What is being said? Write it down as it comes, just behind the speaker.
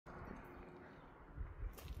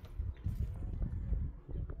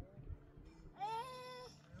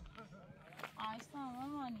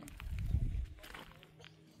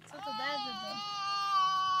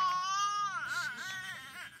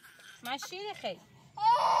ماشي خير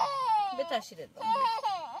بتشيل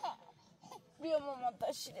بيا ماما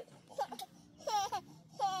تشيل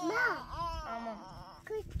ما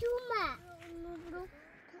كتوما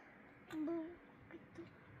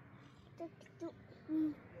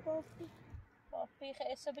بابي بابي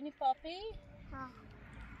خير سبني بابي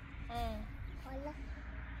والله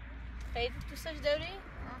خير توسج دوري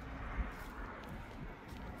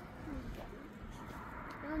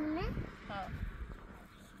ماما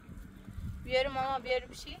بير ماما بير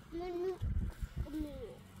بشي منو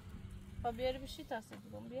بير بشي تاسد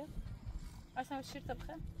بقوم بير عشان الشير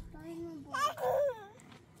طبخه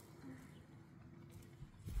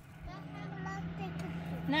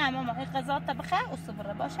نعم ماما هي غزات طبخه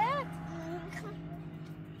وصبره باشات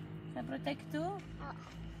صبرتك تو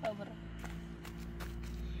صبره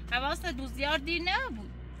حواسه دو زیار دیر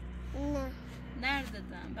نبود نه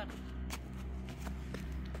نرددم بقى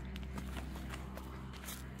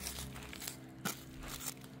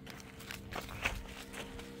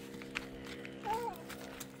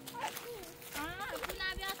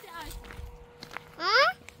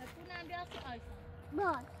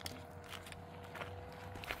باز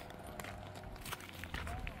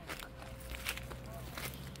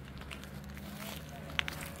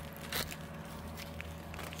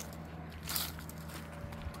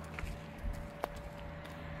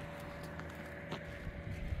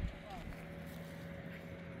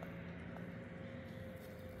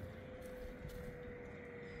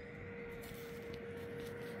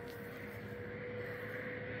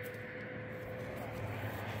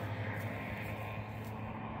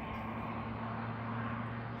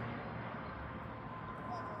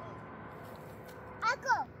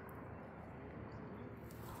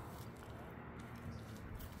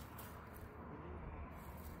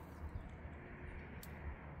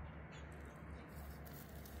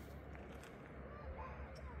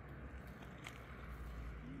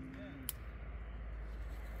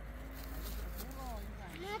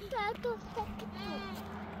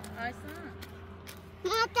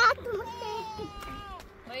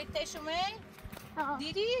باید شمای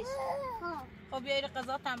دیدیش؟ خب بیاری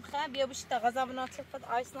غذا تمخه بیا بشی تا غذا بناتل خود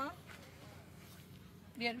آیسان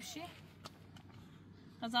بیار بشی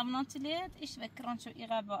غذا بناتلید ایش بکران شو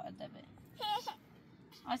ایغا با ادبه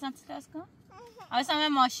آیسان تلاس کن آیسان من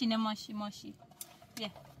ماشینه ماشی بیا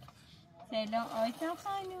سلام آیسان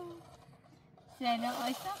خانم سلام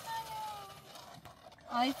آیسان خانم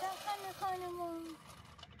آیسان خانم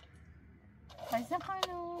آیسان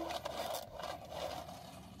خانم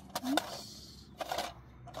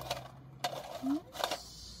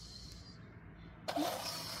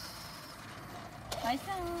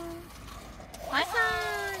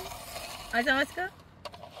Aysan let's go.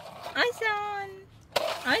 Aysan.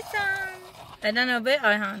 I don't know where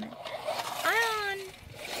Ayhan.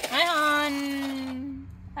 Ayhan.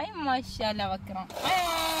 Ay maşallah bakran.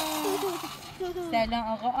 Ayhan. Selam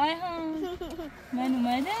ağa Ayhan. Ben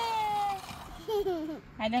Malar.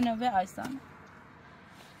 I don't know where Aysan.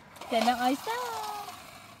 Selam Aysan.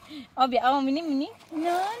 Abi ama mini.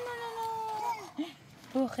 No.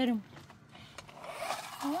 Bu kırım.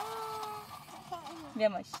 بیا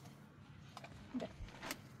ماشت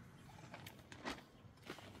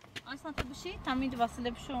اصلا تو بشی تمید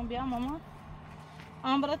وصله بشون بیا ماما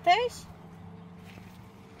براتش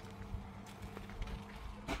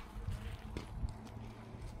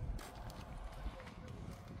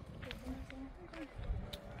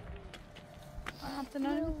حطينا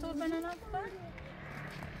له طول بنانات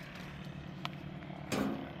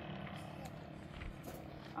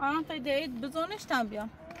طيب بزونش تام بیا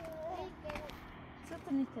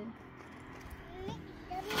Nitty.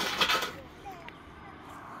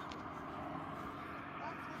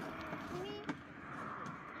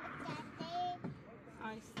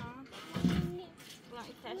 Aysan. Buna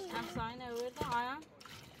ihtiyaçtan sonra orada ayağın.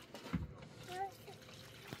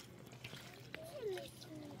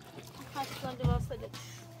 Hatta devasa dedi.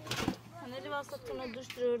 Hani devasa tunu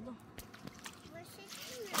düşürüyordu.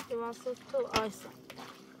 Devasa tu Aysan.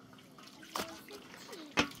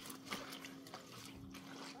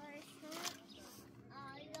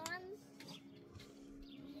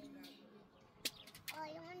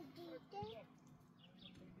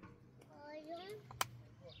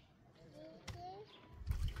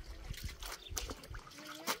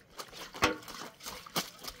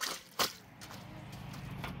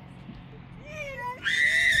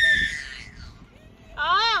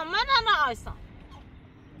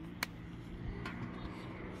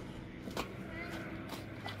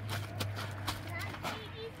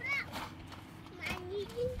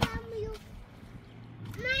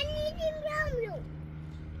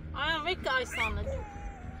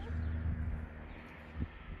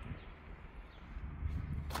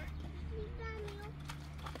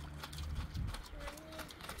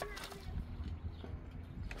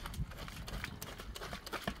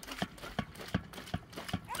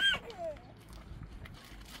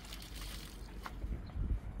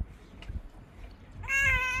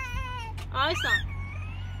 آیسان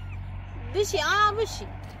بشی بشی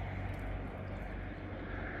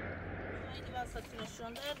این لباساتی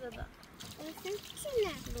نشون دادم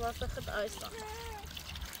لباسا خود آیسان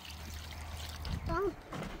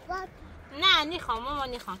نه نیخوام ماما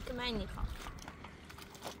نیخوام که من نیخوام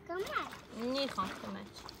نیخوام که من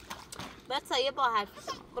بچه یه با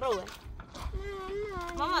حرف بروه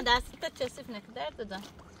ماما دستت کثیف نکن درد دادم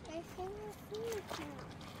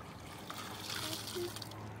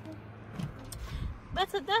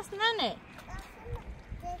بچه دست ننه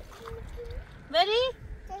بری؟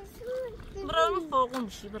 برو فوقون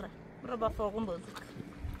بشی برو با فوقون بازی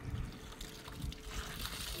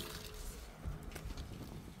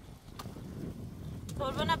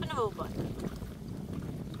تربه نبینه با بای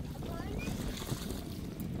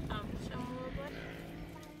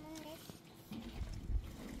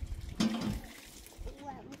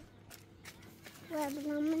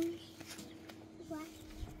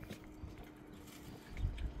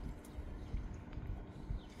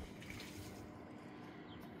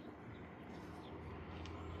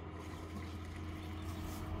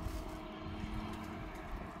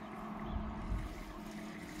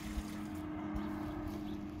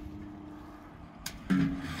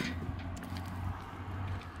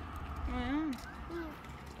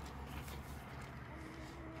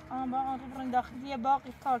باقی برن داخلی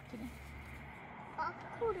باقی کار کنیم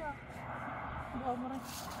باقی برن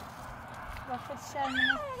داخل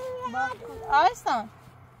شرمونه باقی کن آیستان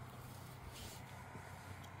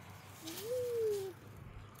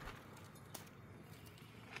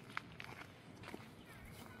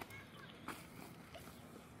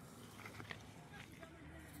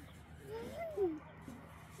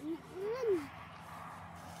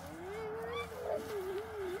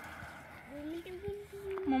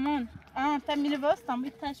مامان میره باستم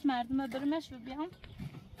باید تش مردم برمش و بیام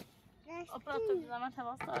اپراتور بزنم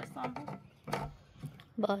تواسط آیستان بود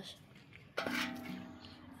باش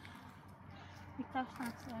بیتاش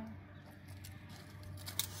نمسیم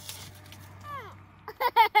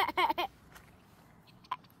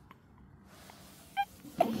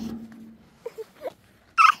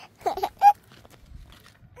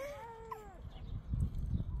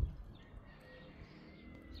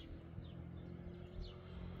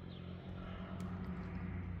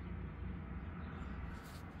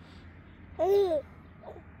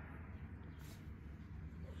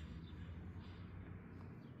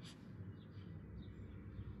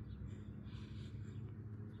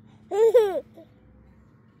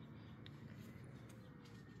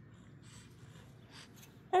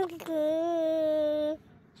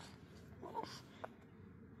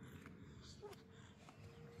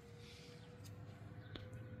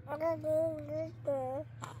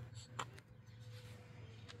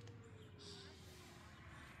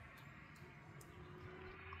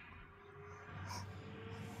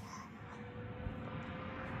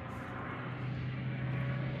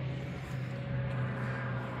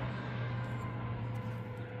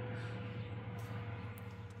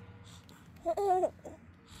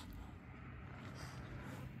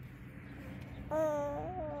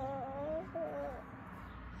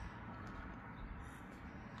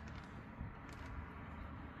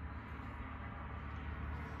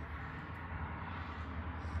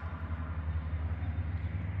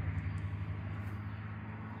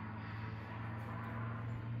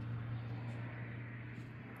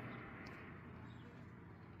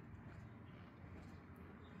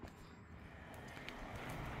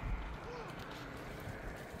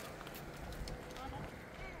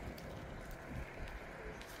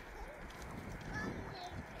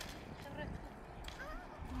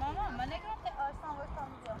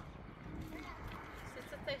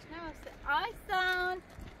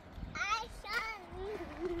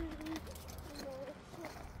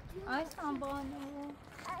آیسان بانو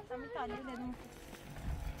سمی تالی بدون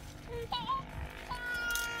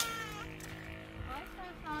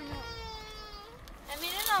آیسان خانو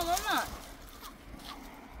امیره نامامان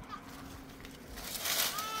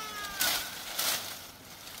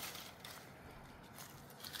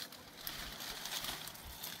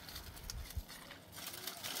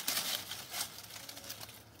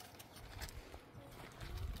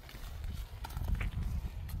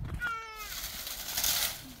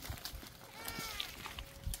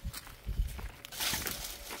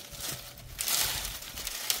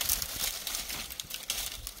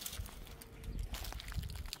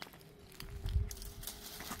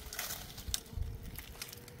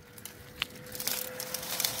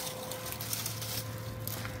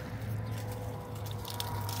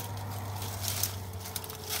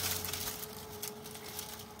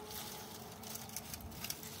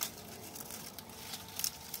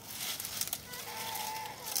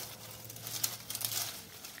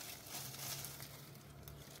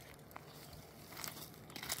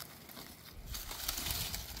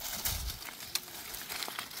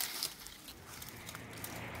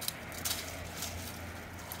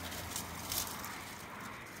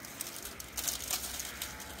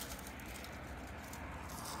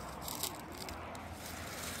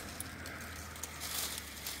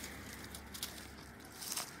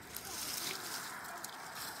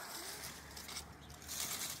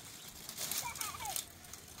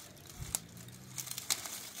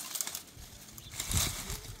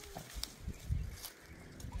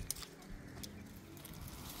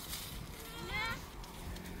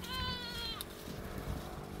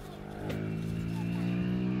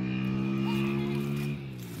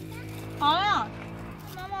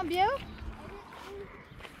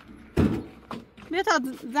تا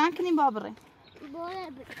زن کنیم بابره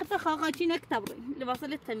بالا حتی خاقاچی نکتبره لباسه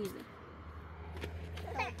للتمیزه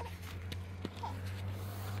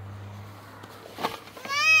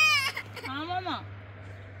ها ماما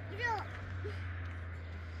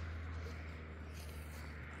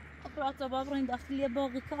افراد بابرين داخل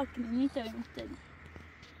باقي كاكن نيتا مختلف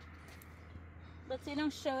بس اینا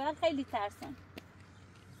شوال خیلی ترسن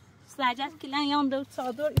سلجت کلن یان دو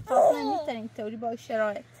چادر ایتاسن میتن اینطوری با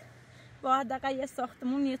شرایط باید دقیقه یه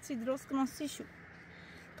ساختمون یه چی درست کنن سیشو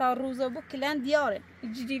تا روزا بو کلن دیاره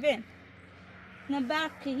جریبن نه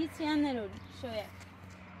برقی هیچی هم نروری شوید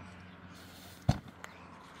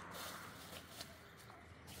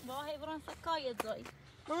با حیوران سکای زایی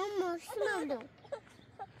ماشین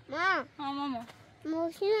برم ها ماما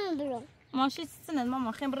ماشین برم ماشی سند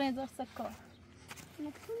ماما خیم برین دار سکا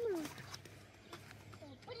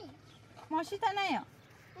ماشی تا نیا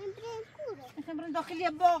خیم برین داخل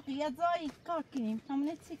یه باغ یه زایی کار کنیم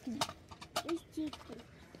همونه چی کنیم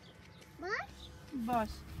باش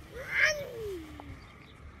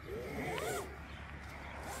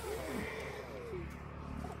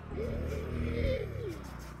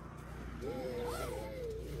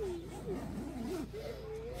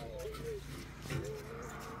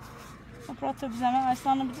Pratar vi med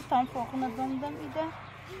Ayslan'la bizi tam farkına döndüm ide.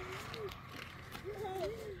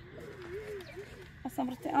 Aslan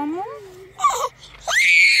berarti amma.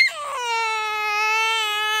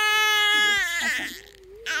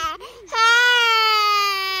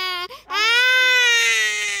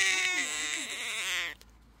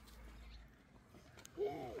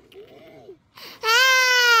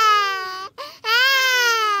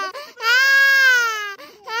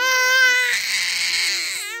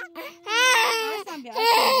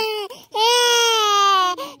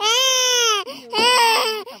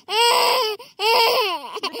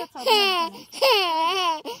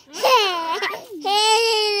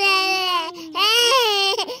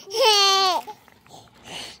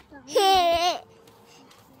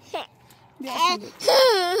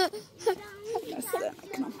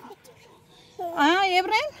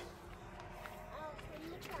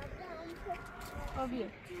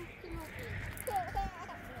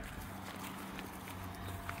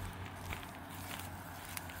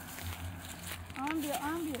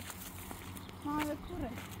 Ambiance. Mare pure.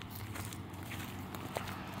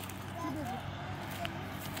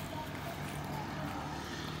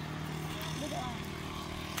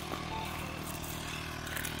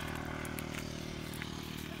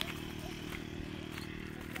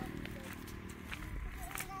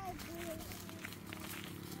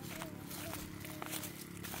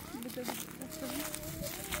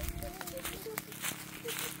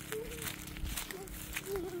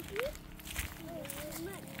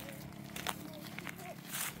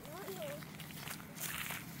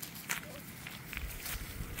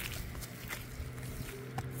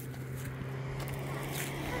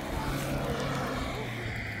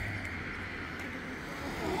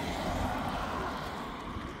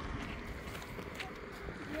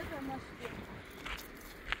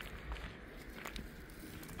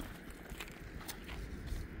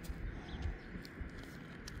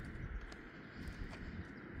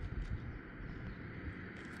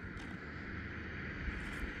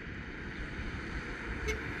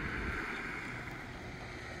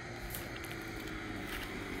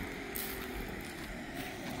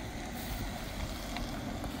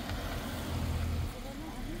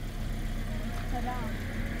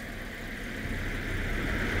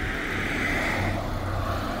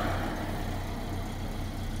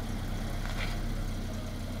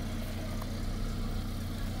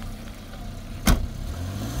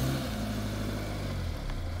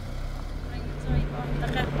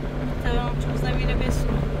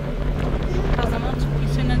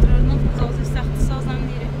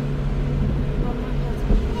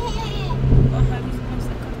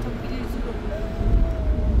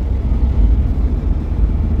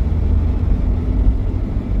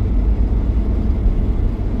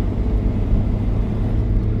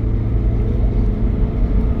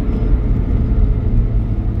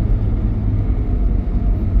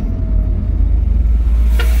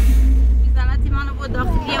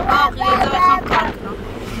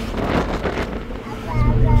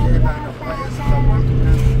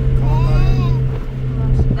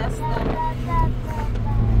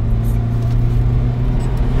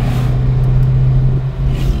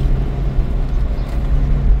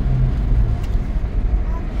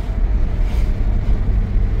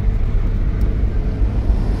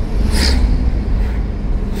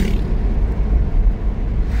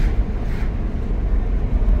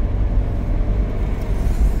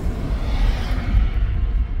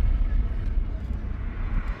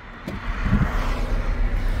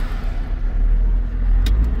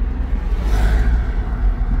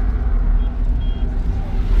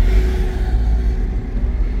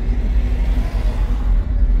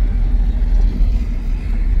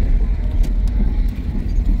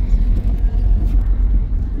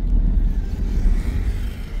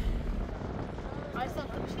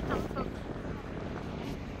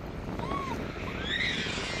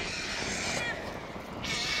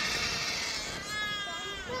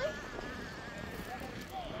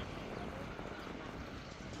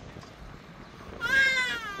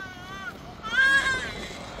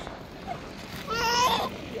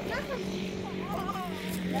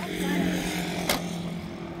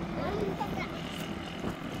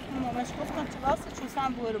 گفتم کلاس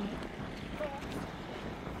چوسم برم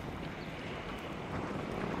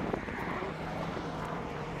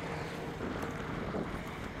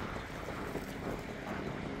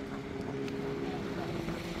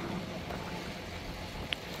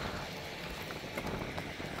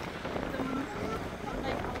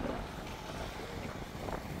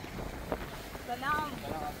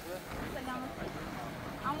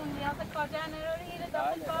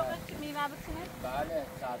بله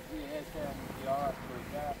سبزی هست پیاز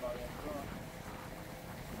گوجه بایستون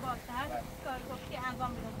باشه هر کار گفتی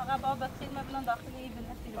انجام بدون فقط با بسیل مبلون داخلی این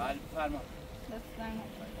بنسیل بله فرما بسیار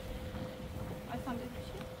ایسان بیدی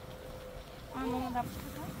بشی ماما دبش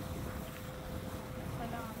بکن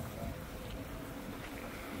سلام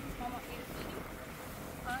ماما ایرد بشی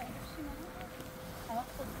ایرد بشی ماما هوا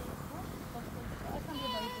خود بیدی خود بیدی ایسان بیا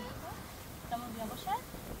باید بیدی تمام بیا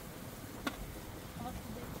باشه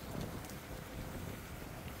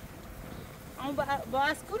اما با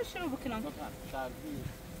اسکور شروع بکنم سبزی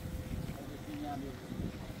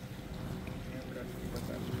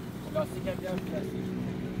پلاستیک هم بیار پلاستیک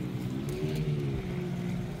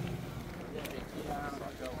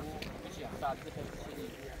سبزی خیلی چیزی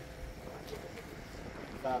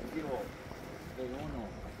سبزی و زیون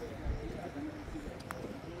و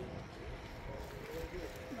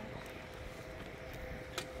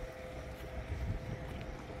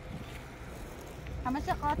همه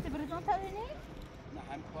چه قاطی بریدون تبینی؟ نه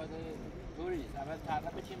هم خواهد طوری نیست اول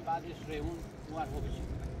ترقه بچیم بعدش ریون موارها بچیم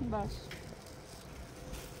باش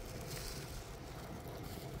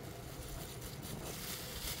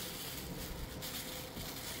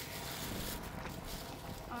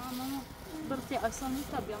ماما برسي اصلا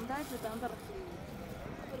نیست بیام در جدام برسي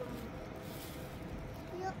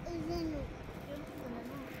یا ایزنو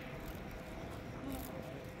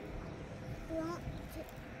یا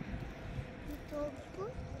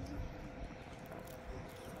توپو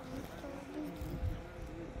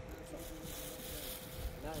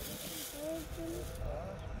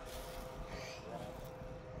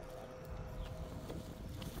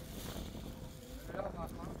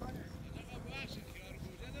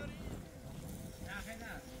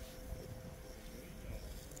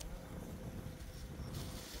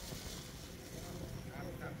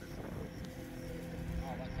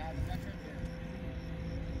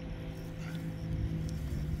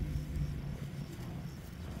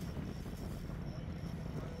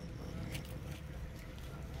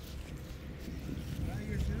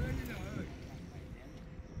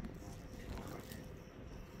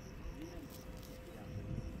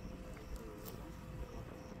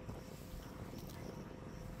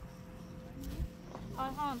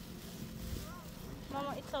آیهان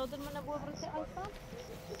ماما این صادر منه بو برسي آیسان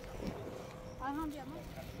آیهان بیا ما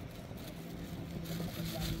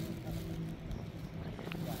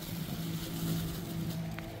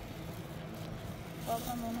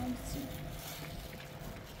بابا ماما بسی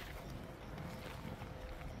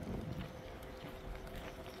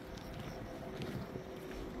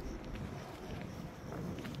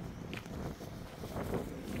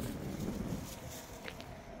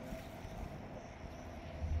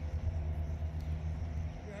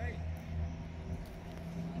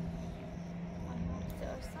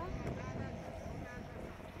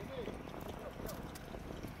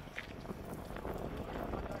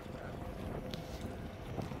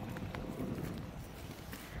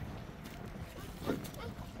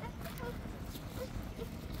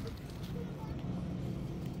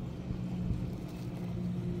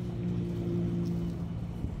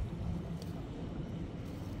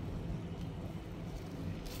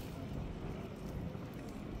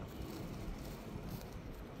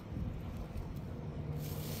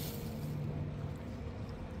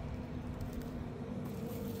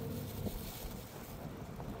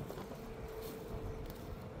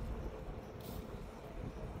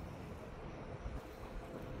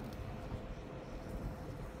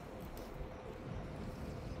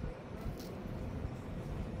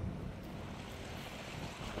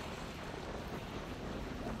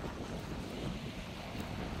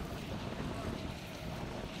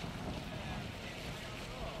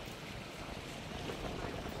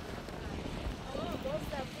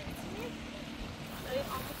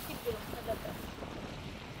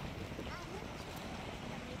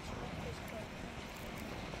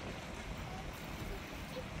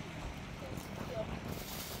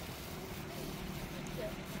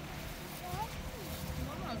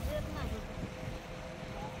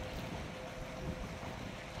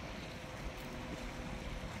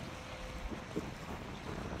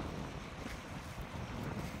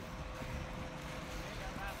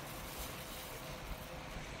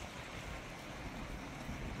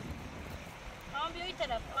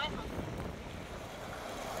طرف آیها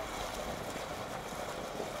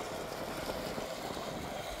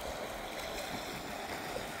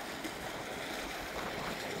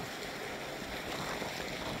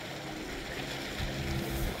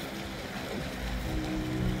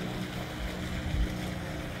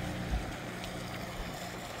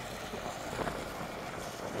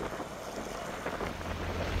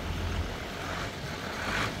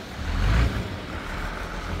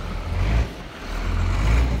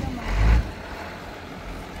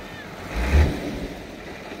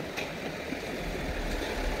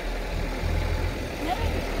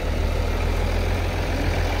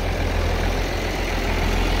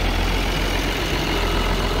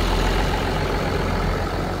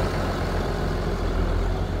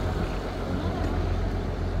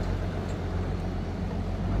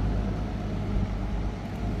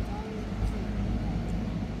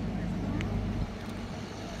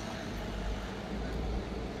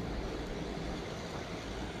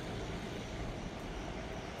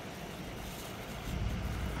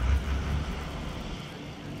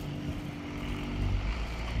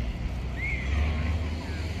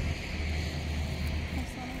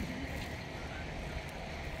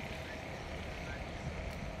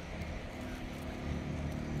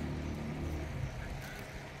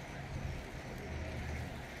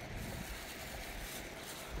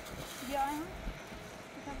بیا آیها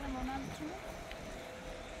کتاب نونم چیه؟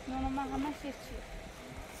 نونم همه چیه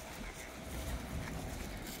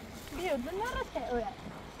بیا دو نرته اویا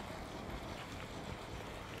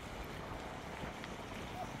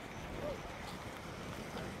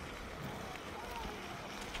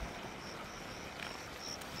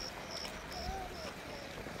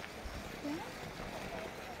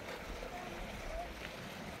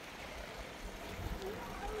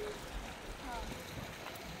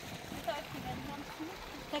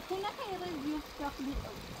تكون خير الضيوف تاخذ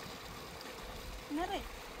الأول نري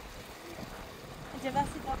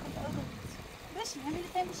جباسي تاخذ الأول بشي هم اللي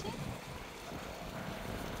تمشي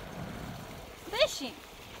بشي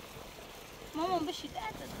ماما بشي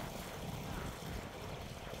تعتد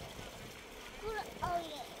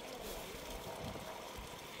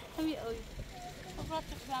هم يقوي خبرات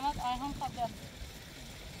تخزامات آيهم خبر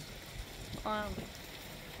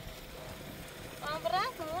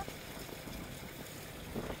براتو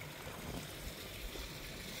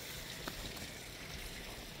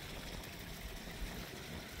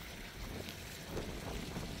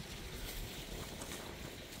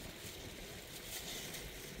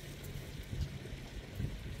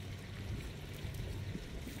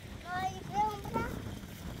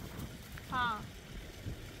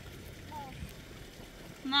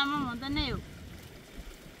نه ماما ده نیو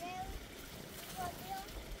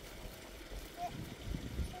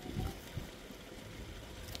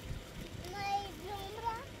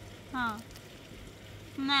ها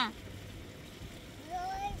نه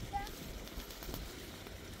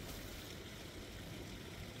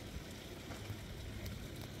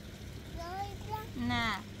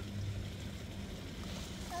نه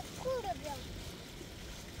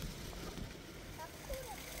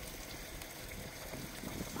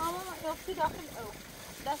ماما يوفي داخل الأول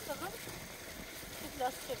دست غن شوف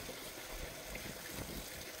دست كيف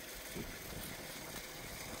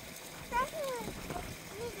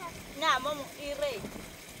نعم ماما يريد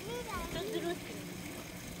تدرو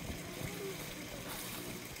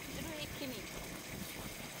يكني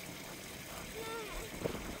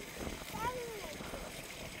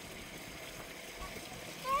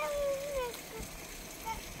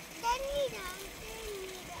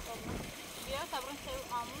بیا صبرن سوی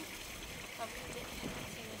آمون صبرن بکنیم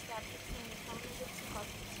سینی صبرن سینی صبرن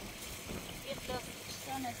بکنیم یک دست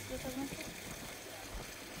کشتن است که صبرن سوی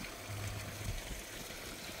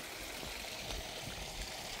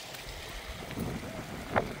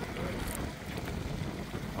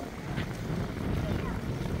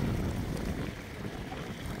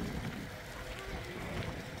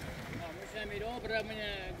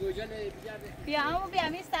بیا همو بیا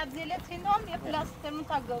می سبزیله تیندم بیا پلاستیکمون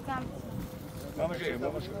تا گوزم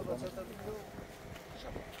باشه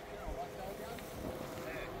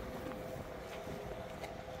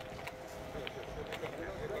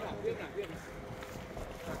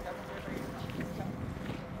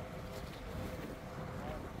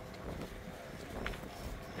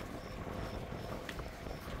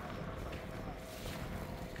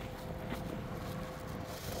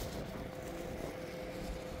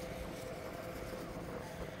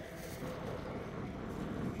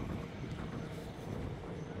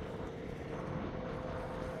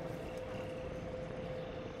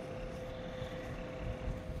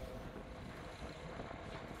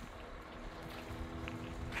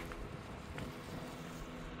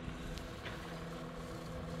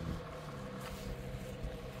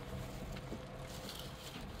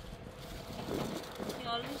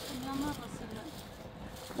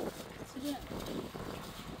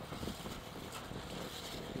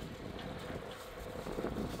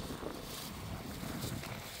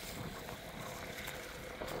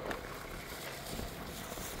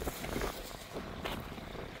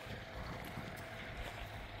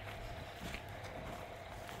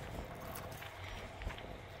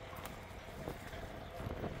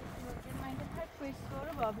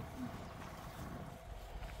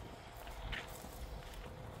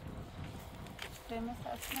قرمز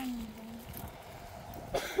اصلا نمیدونم.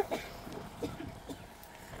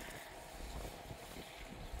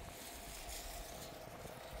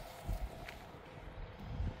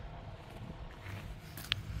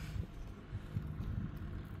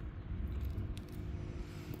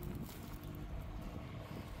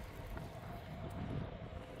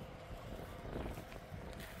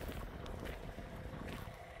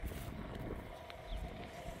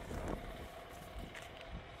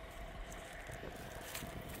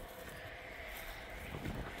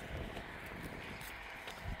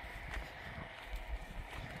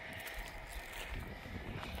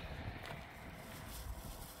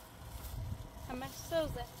 همش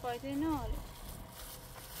سوزه فایده ناره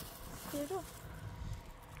سیرو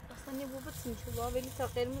اصلا یه بوبت میشه با ولی تا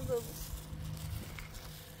قرمز بود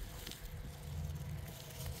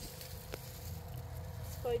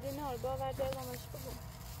فایده ناره باور دارمش بگم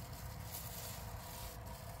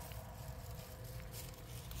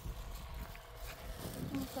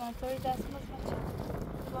میتونم طوری دست مزمچه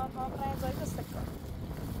با فرای بسته کن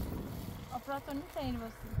افراتون نیتونین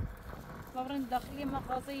بسید واقعا داخلی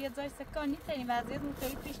مغازه یه جای سکان نیتونی وضعیت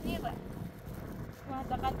مطوری پیش نیره و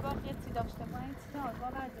حداقل واقعیتی داشته باید نه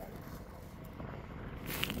باور دارم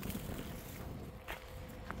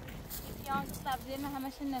یکی دوست تبدیل من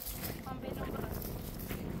همش نفت هم بینم برم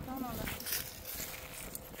نه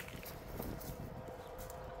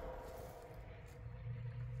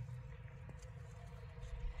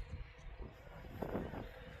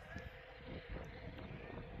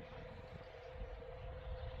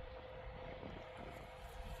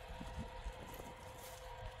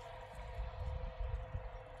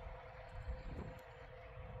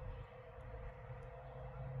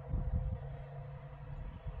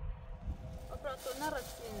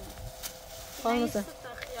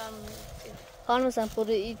خانم مثلا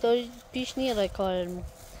پوری ایتاری پیش نیره کارمون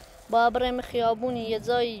با بریم خیابونی یه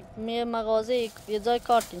جای مغازه یه جای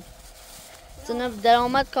کارتیم زنب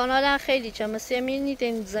درآمد کانال خیلی چه مثل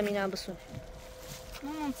نیتین زمین هم بسون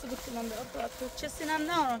من سبت کنم به اپراتور چه سینم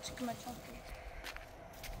نه آران چه کمه چون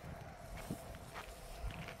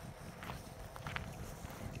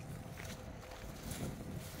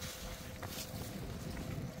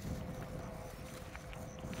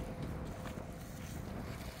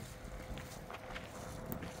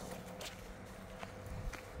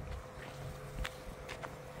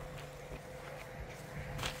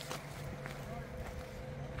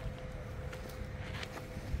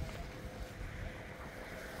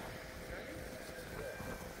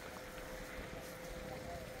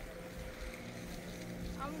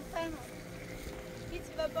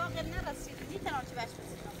هیچی به باقی نرسید نیتنم چه بش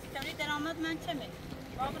بسیدم کمی درآمد من چمه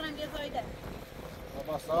باقرم یه زایده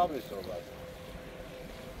بابا صاحبی صحبت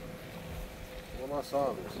بابا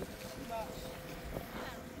صاحبی باش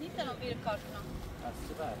نیتنم بیر کار کنم از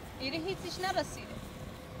چه بعد؟ بیره هیچیش نرسیده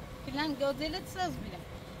کلن گازیلت ساز بیرم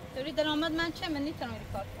توری درآمد من چمه نیتنم بیر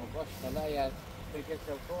کار کنم باش حالا اگر فکر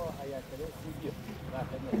شوکو اگر ترسی بیو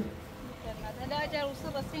وقت نمیدونم حالا اگر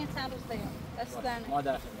وصل رسیم چند روز دیگه دست درنه ما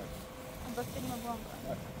در خدمت بس کلمه بام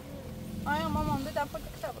آیا مامان بدم پول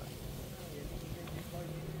کتاب رو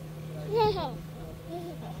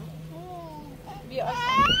بیا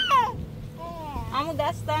اصلا امو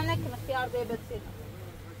دست در نکنه خیار بیا بسید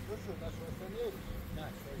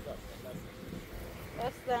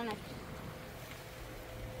دست در نکنه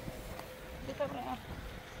کتاب رو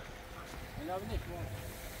اینا بینید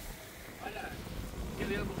حالا یه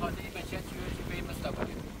بیا بخاطر این بچه چیوشی به این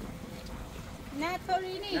مستقبلی نه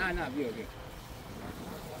طوری نیست نه بیا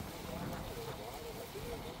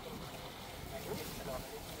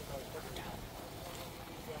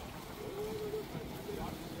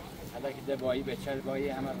حالا که دبایی به چل بایی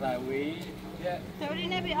همه روی طوری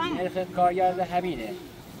نبی آم نرخ کارگرد همینه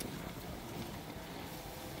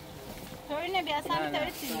طوری نبی اصلا بی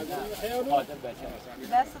طوری چیزی خاطر بچه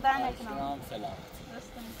دست در نکنم سلام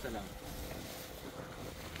سلام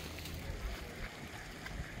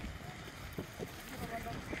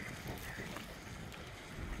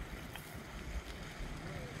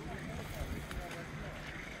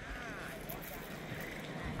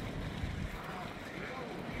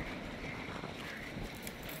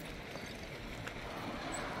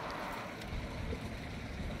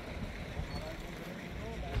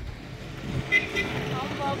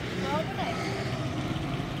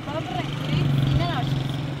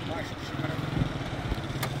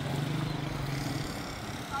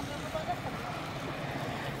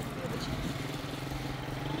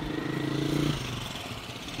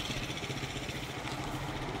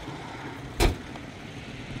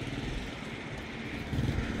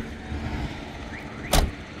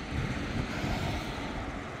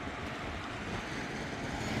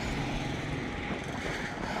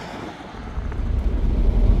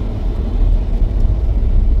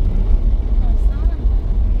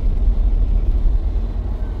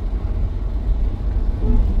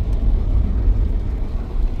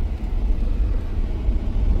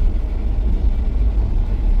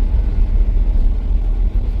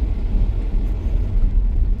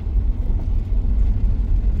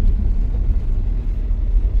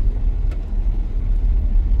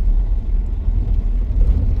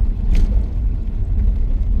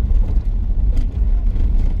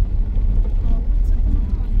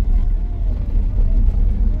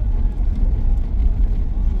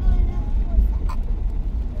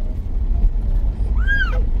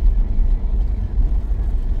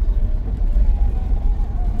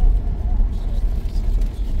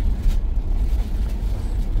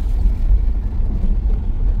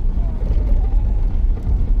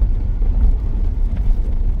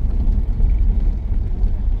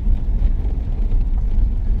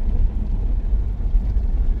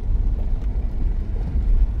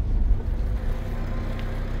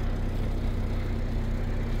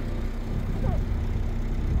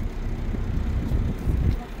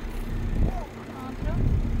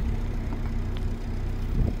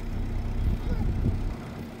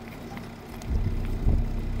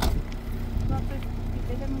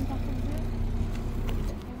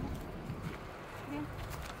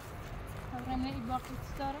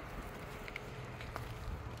دوست داره؟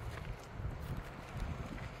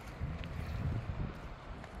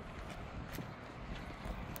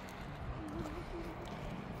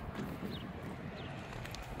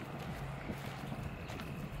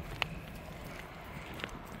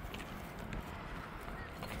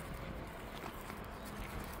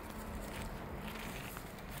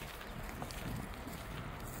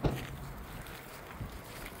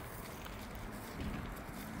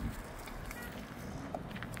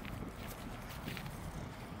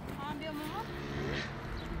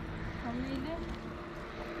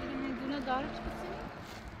 Darıç gitsene.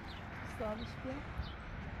 Sağlık bir.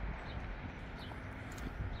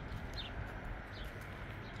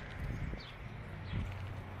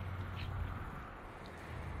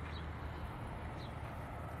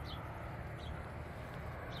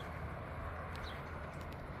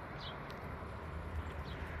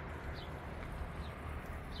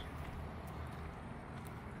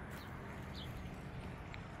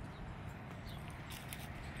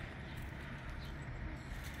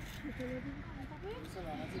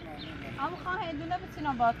 اما خواهی دونه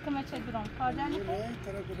بتونم باد که من چه درام کاردنی که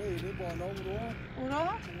طرف ایره بالا او رو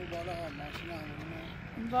بالا ها ماشین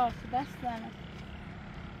همونه باش دست زنه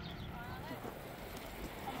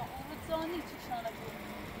اما او بزانی چی شانه بود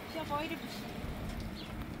چه غایری بشی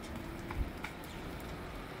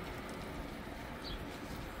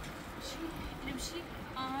بشی بشی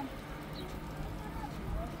آن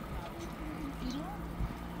ایرو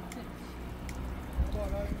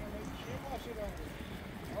بالا چی ماشین همونه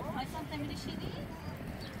aysan temiri şey değil.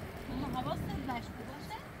 Ama havası tezleşti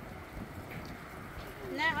başı.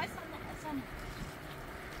 Ne aysan aysan.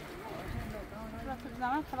 Bıraktık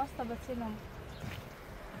zaman خلاص تبتلهم.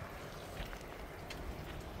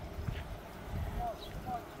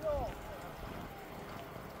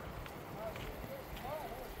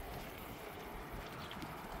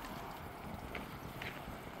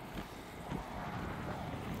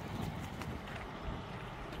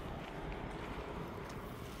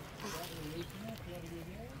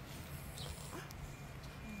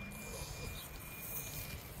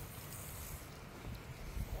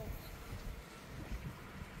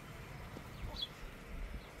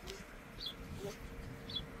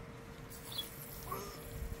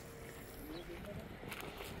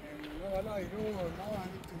 حالا ایرو ما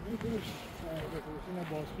همین تونی دوش بخوشین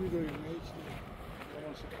باسوی داریم هیچ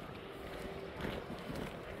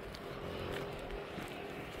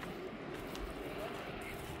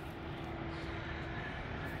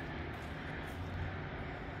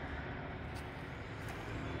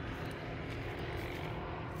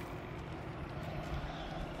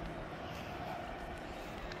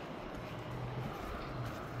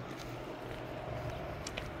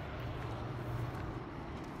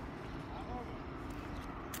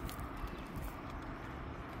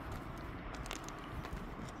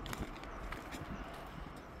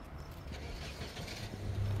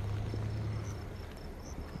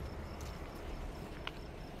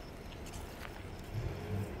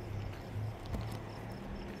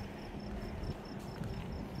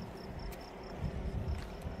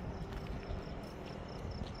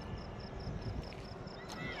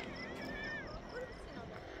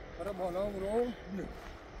برای بالا برو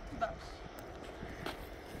Baş.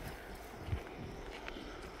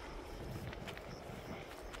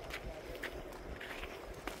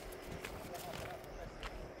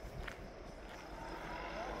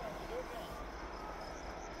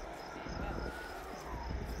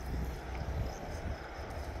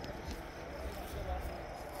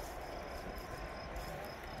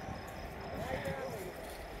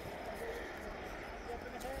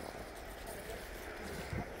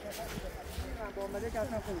 Nomadic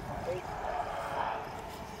اصلا خوب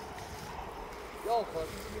یا خواهد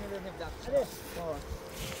میگه نمیدم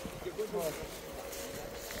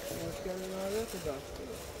مشکل نداره تو دست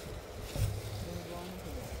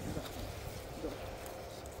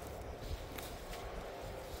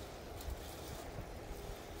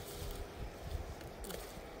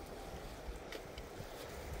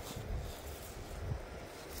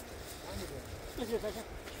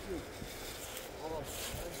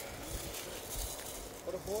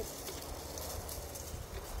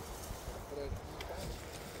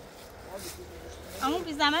Ama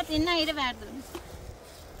bir zahmet eline ayrı verdim.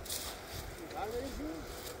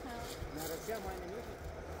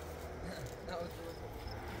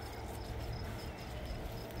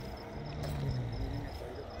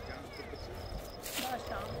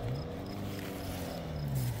 Başa.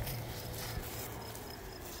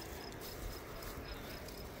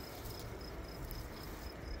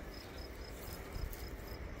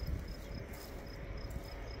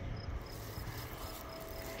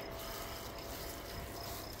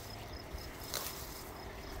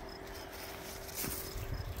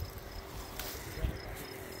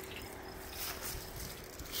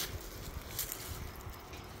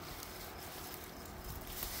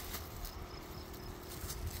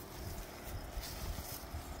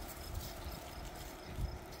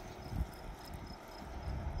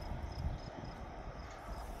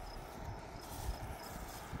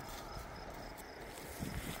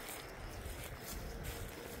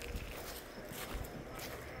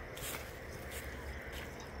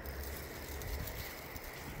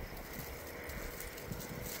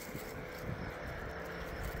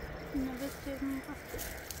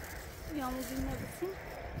 Yağmur dinlemesin.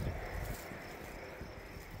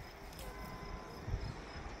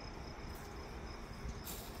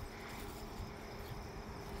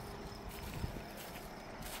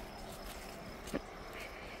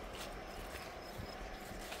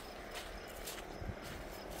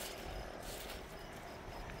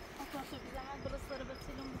 Arkadaşlar biz hemen burasıları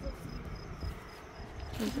batalım.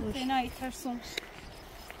 Fena yeter sonuç.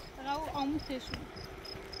 Rav amut yaşıyor.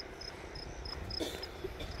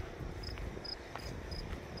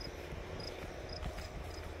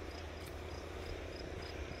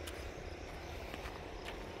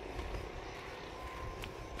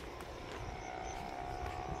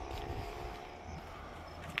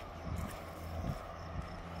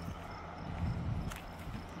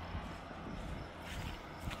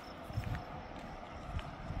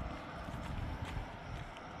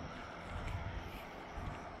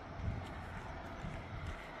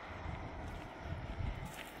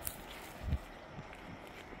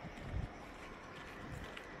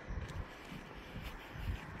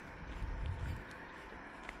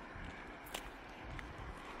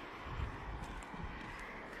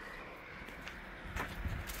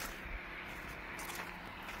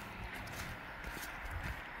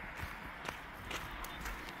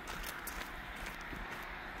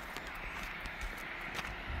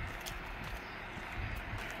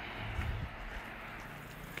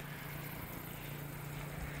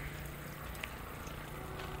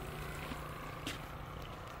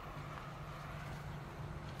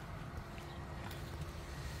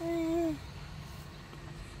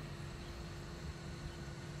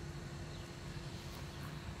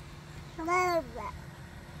 Merhaba.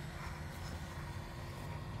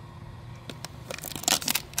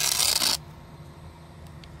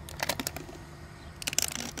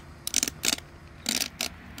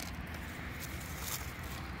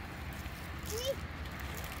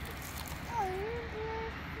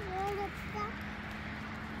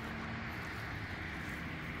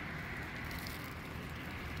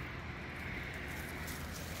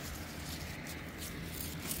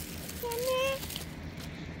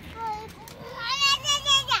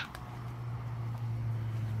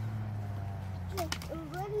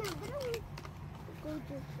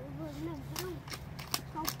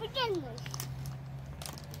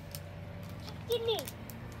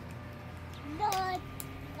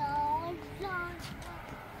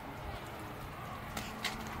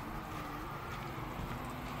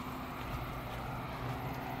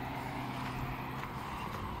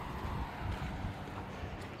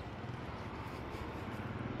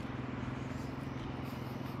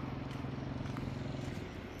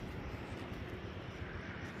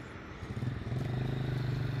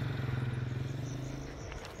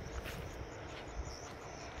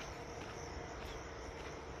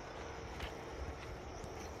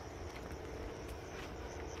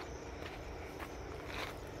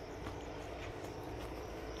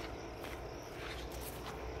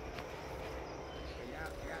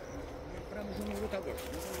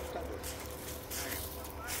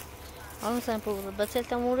 آن مثلا پول بسیار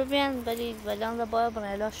تمور بیان ولی آن را باید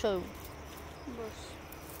بنایلا شو. باش.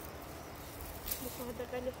 بس هذا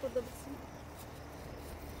قال خود بس.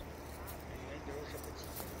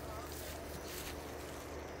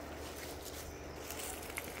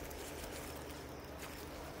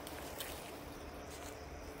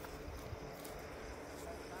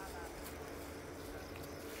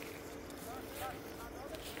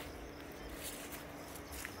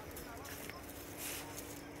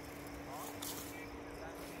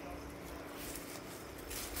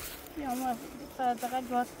 Ja, maar het gaat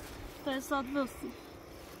wat. Dat is dat wel.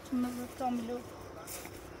 Toen we het dan bedoelen.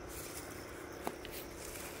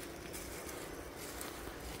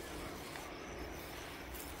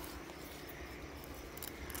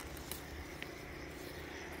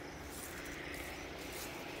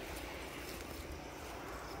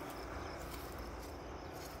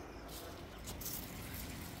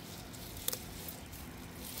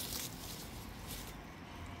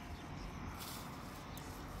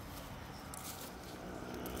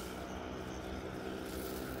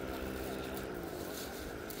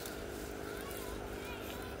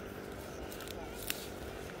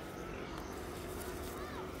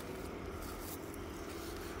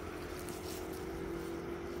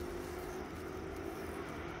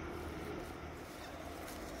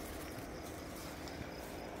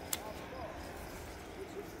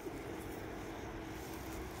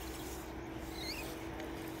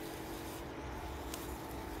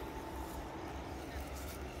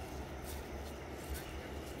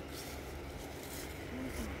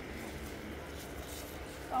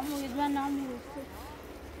 عمو يدوان عمو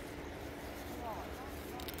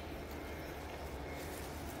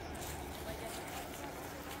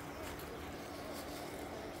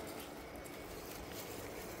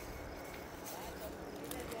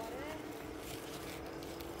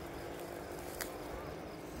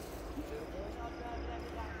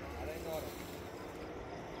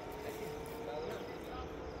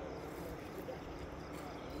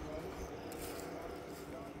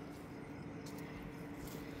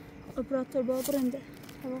اپراتور با برنده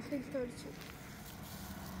هوا خیلی تاریک شد.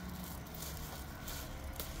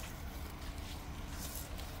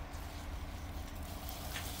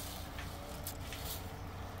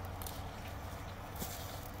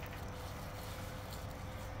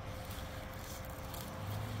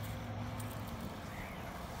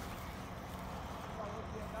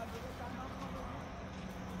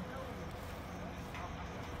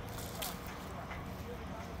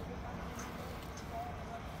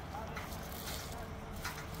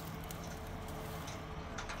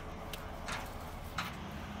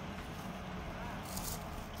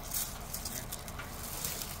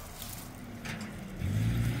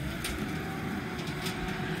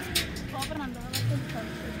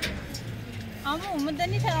 عمو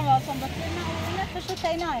مدني ترى واصل بس انا خشوا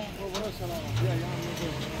تيناي وبرا سلامة يا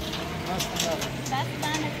بس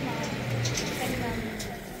انا اسمع تمام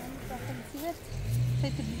تاخذ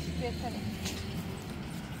سيت بيشتري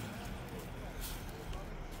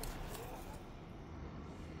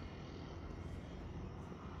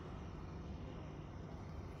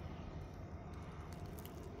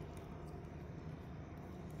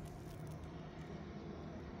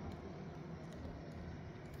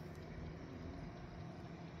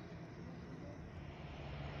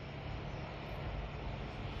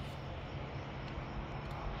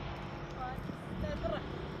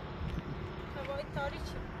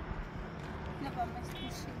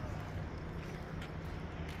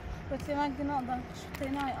بس ما قلنا نقدر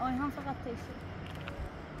شفتينا اي هم فقط تيشي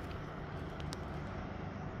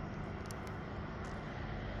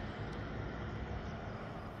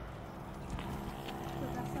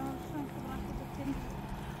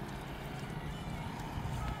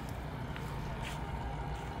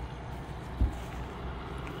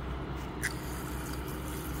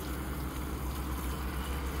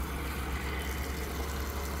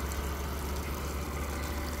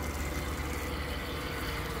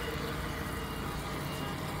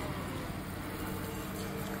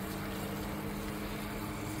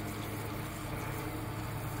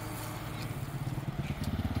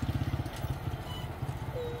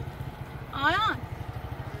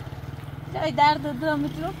درد دلم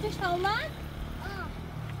جفتش اومد؟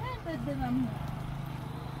 درد دلم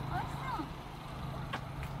آسان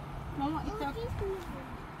ماما ایتا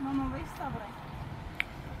ماما باید صبره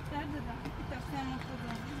درد دلم ایتا سیان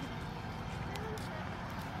خودم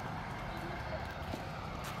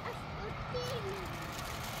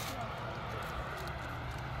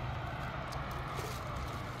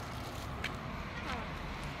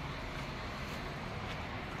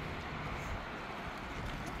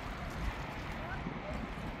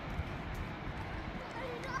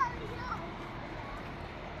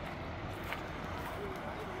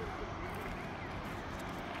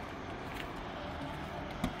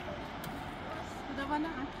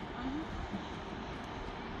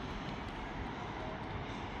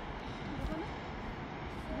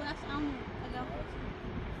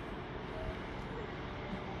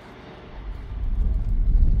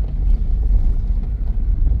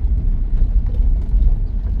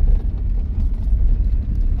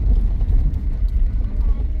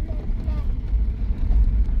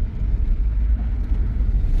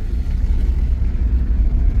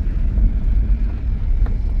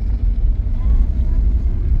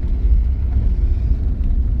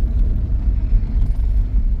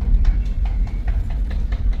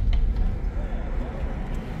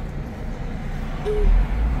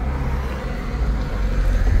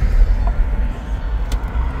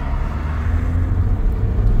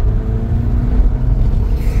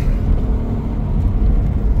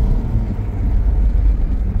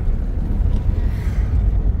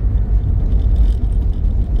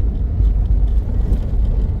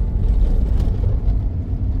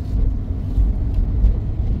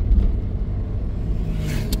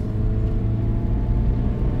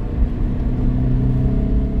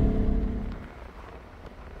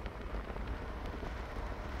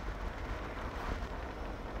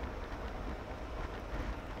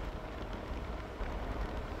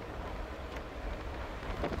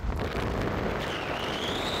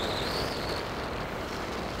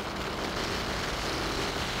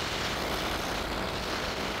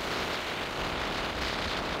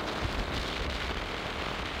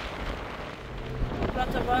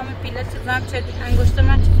با همه پیله چیزم چردیم انگشت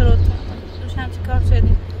من چی فرود دوشم چی کار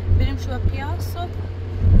چردیم بریم شو پیاز صبح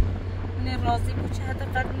من راضی بود چه حد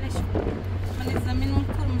قدم نشد من زمین اون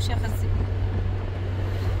کور مشخصی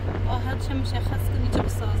آهد چه مشخص کنی چه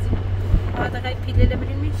بسازی آهد اقای پیله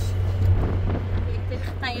لبریمش یک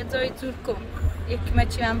دلختن یه جای زور کن یک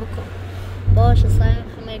مچی من بکن باشه سعی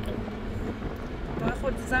خونه کن ما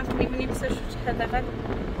خود زن که میبینیم سرش حداقل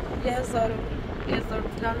 1000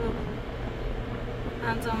 دلار رو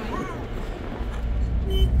انجام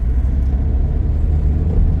میدیم.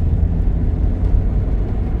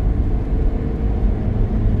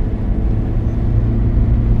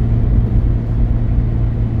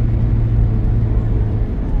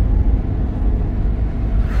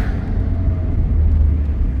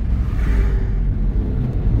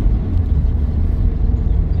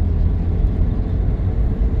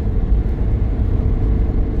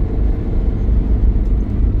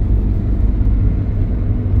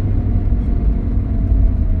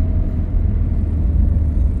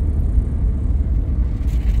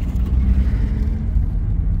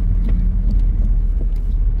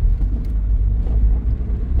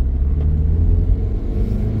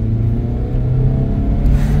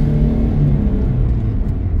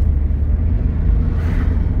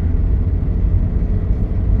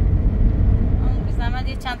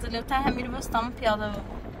 تا همین رو بستم پیاده بود.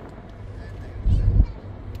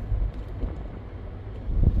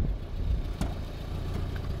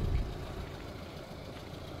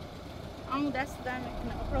 اما دست در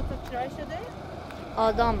میکنه. اپراتور چرای شده؟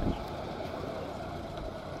 آدامش